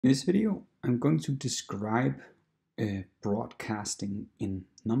In this video, I'm going to describe broadcasting in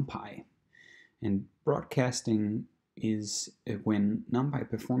numpy. And broadcasting is when numpy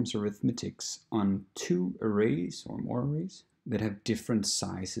performs arithmetics on two arrays or more arrays that have different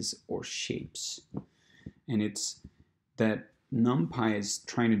sizes or shapes. And it's that numpy is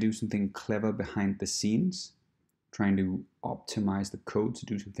trying to do something clever behind the scenes, trying to optimize the code to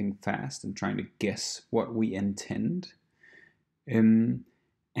do something fast and trying to guess what we intend.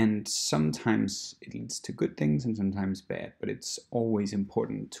 And sometimes it leads to good things and sometimes bad, but it's always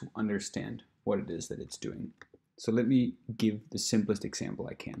important to understand what it is that it's doing. So let me give the simplest example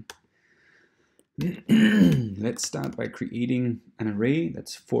I can. Let's start by creating an array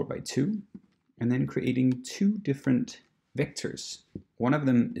that's 4 by 2 and then creating two different vectors. One of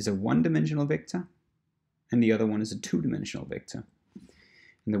them is a one-dimensional vector and the other one is a two-dimensional vector.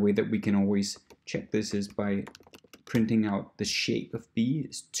 And the way that we can always check this is by printing out the shape of B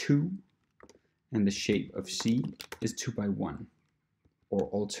is 2 and the shape of C is 2 by 1. Or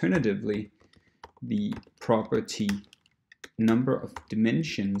alternatively, the property number of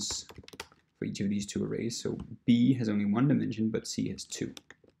dimensions for each of these two arrays. So B has only one dimension, but C has 2.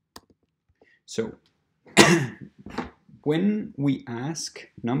 So when we ask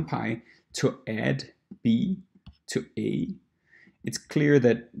numpy to add B to A, it's clear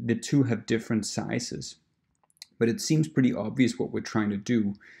that the two have different sizes. But it seems pretty obvious what we're trying to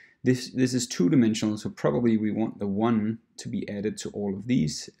do. This is two-dimensional, so probably we want the 1 to be added to all of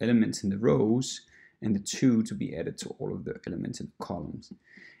these elements in the rows, and the 2 to be added to all of the elements in the columns.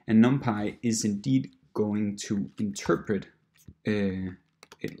 And numpy is indeed going to interpret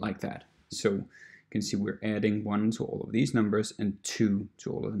it like that. So you can see we're adding 1 to all of these numbers and 2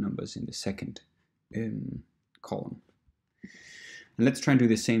 to all of the numbers in the second column. And let's try and do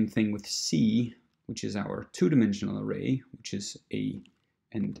the same thing with C, which is our two-dimensional array, which is A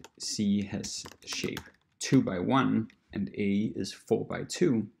and C has shape 2 by 1 and A is 4 by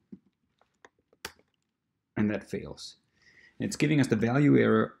 2, and that fails. And it's giving us the value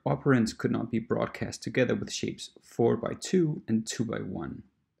error operands could not be broadcast together with shapes 4 by 2 and 2 by 1.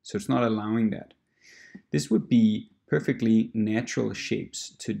 So it's not allowing that. This would be perfectly natural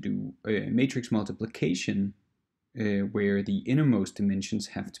shapes to do matrix multiplication where the innermost dimensions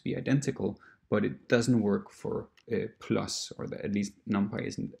have to be identical, but it doesn't work for plus, or at least numpy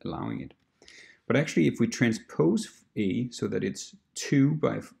isn't allowing it. But actually, if we transpose A so that it's 2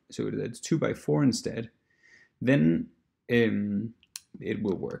 by 4 instead, then it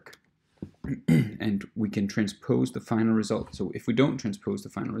will work. And we can transpose the final result. So if we don't transpose the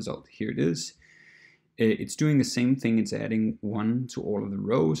final result, here it is. It's doing the same thing. It's adding 1 to all of the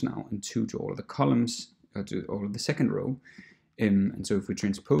rows now and 2 to all of the columns, to all of the second row. And so if we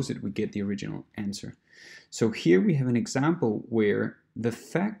transpose it, we get the original answer. So here we have an example where the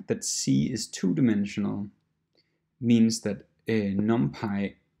fact that C is two-dimensional means that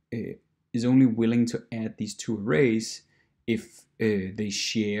numpy is only willing to add these two arrays if they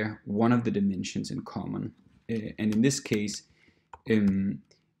share one of the dimensions in common. And in this case,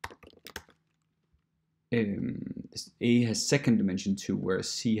 A has second dimension 2,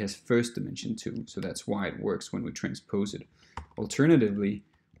 whereas C has first dimension 2. So that's why it works when we transpose it. Alternatively,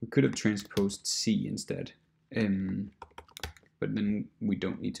 we could have transposed C instead, but then we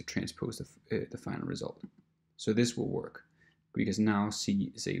don't need to transpose the final result. So this will work, because now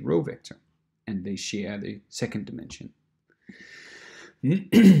C is a row vector, and they share the second dimension.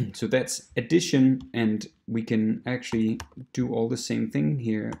 So that's addition, and we can actually do all the same things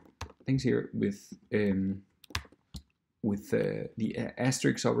here with the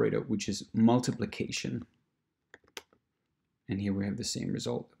asterisk operator, which is multiplication. And here we have the same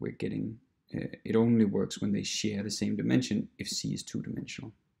result. We're getting, it only works when they share the same dimension if C is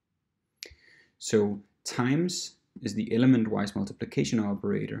two-dimensional. So times is the element-wise multiplication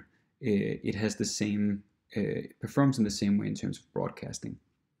operator. It has the same, performs in the same way in terms of broadcasting.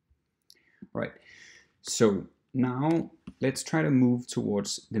 All right, so now let's try to move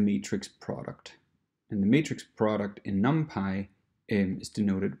towards the matrix product. And the matrix product in numpy is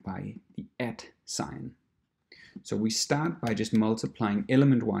denoted by the @ sign. So we start by just multiplying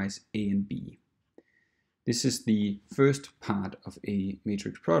element-wise A and B. This is the first part of a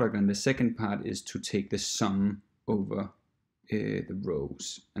matrix product, and the second part is to take the sum over the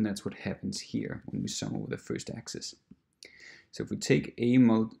rows, and that's what happens here when we sum over the first axis. So if we take A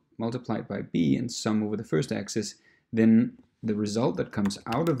multiplied by B and sum over the first axis, then the result that comes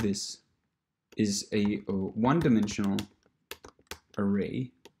out of this is a one-dimensional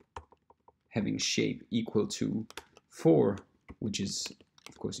array having shape equal to 4, which is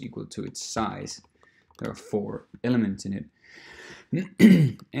of course equal to its size. There are 4 elements in it.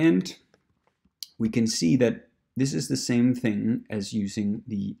 And we can see that this is the same thing as using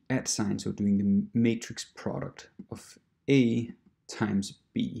the @ sign, so doing the matrix product of A times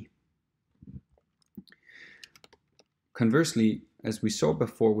B. Conversely, as we saw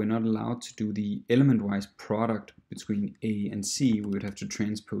before, we're not allowed to do the element-wise product between A and C. We would have to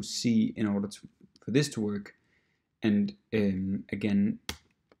transpose C in order for this to work. And again,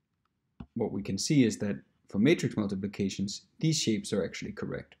 what we can see is that for matrix multiplications, these shapes are actually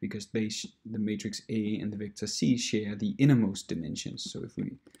correct because the matrix A and the vector C share the innermost dimensions. So if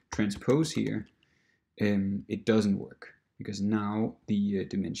we transpose here, it doesn't work because now the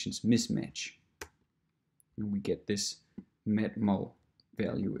dimensions mismatch. And we get this matmul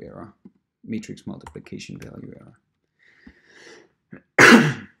value error, matrix multiplication value error.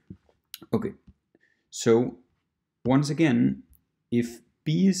 Okay, so once again, if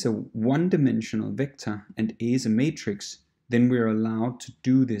B is a one-dimensional vector and A is a matrix, then we're allowed to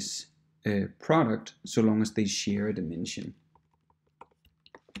do this product so long as they share a dimension.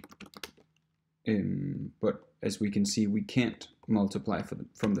 But as we can see, we can't multiply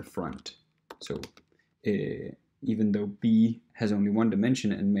from the front. So even though B has only one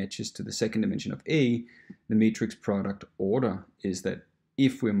dimension and matches to the second dimension of A, the matrix product order is that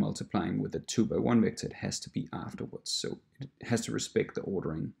if we're multiplying with a 2 by 1 vector, it has to be afterwards. So it has to respect the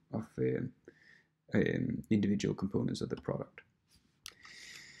ordering of individual components of the product.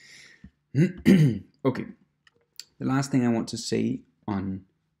 Okay, the last thing I want to say on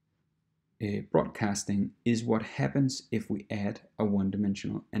broadcasting is what happens if we add a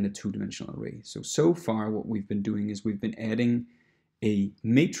one-dimensional and a two-dimensional array. So far what we've been doing is we've been adding a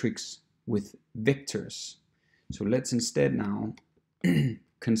matrix with vectors. So let's instead now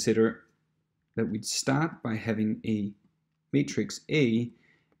consider that we'd start by having a matrix A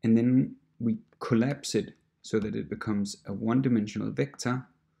and then we collapse it so that it becomes a one-dimensional vector,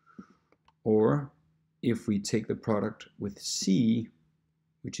 or if we take the product with C,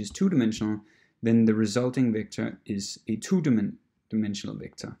 which is two-dimensional, then the resulting vector is a two-dimensional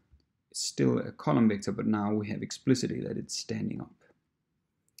vector. It's still a column vector, but now we have explicitly that it's standing up.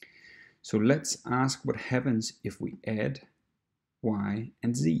 So let's ask what happens if we add Y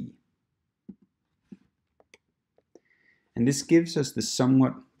and Z. And this gives us the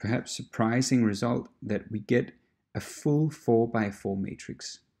somewhat perhaps surprising result that we get a full 4 by 4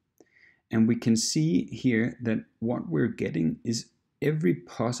 matrix. And we can see here that what we're getting is every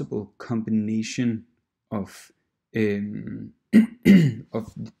possible combination of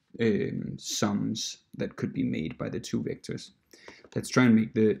sums that could be made by the two vectors. Let's try and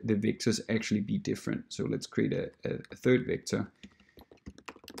make the vectors actually be different. So let's create a third vector.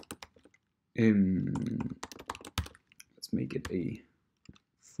 Let's make it a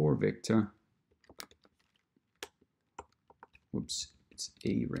 4 vector. Whoops, it's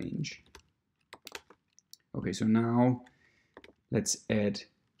A range. Okay, so now let's add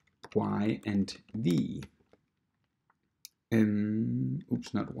Y and V.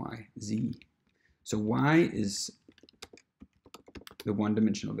 Oops, not Y, Z. So Y is the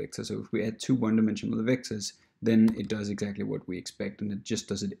one-dimensional vector. So if we add two one-dimensional vectors, then it does exactly what we expect, and it just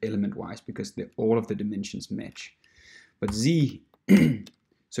does it element-wise because all of the dimensions match. But Z,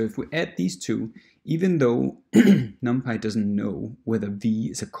 so if we add these two, even though numpy doesn't know whether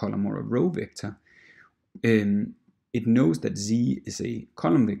V is a column or a row vector, it knows that Z is a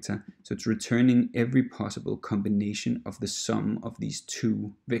column vector, so it's returning every possible combination of the sum of these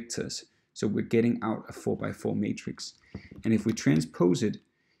two vectors. So we're getting out a 4 by 4 matrix. And if we transpose it,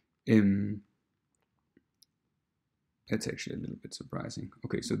 that's actually a little bit surprising.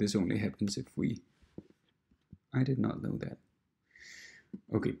 Okay, so this only happens if we... I did not know that.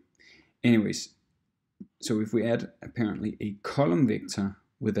 Okay, anyways, so if we add apparently a column vector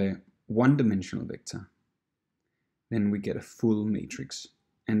with a one-dimensional vector, then we get a full matrix.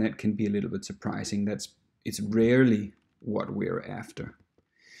 And that can be a little bit surprising. It's rarely what we're after.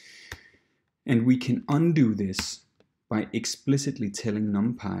 And we can undo this by explicitly telling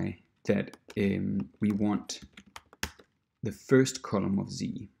numpy that we want the first column of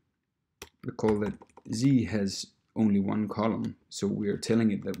Z. Recall that Z has only one column, so we're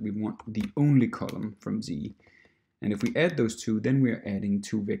telling it that we want the only column from Z. And if we add those two, then we're adding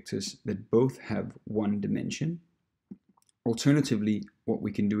two vectors that both have one dimension. Alternatively, what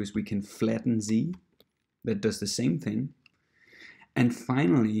we can do is we can flatten Z, that does the same thing. And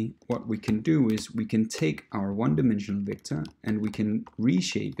finally, what we can do is we can take our one-dimensional vector and we can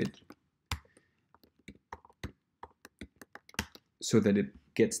reshape it so that it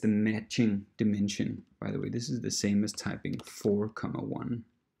gets the matching dimension. By the way, this is the same as typing 4, 1.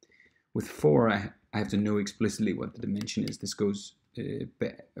 With 4, I have to know explicitly what the dimension is. This goes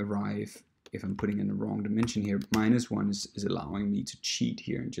arrive, if I'm putting in the wrong dimension here, -1 is allowing me to cheat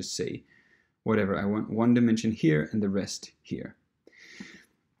here and just say whatever, I want one dimension here and the rest here.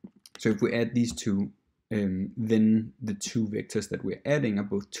 So if we add these two, then the two vectors that we're adding are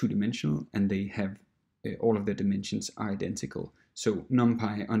both two-dimensional and they have all of their dimensions are identical. So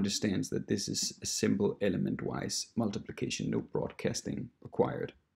numpy understands that this is a simple element-wise multiplication, no broadcasting required.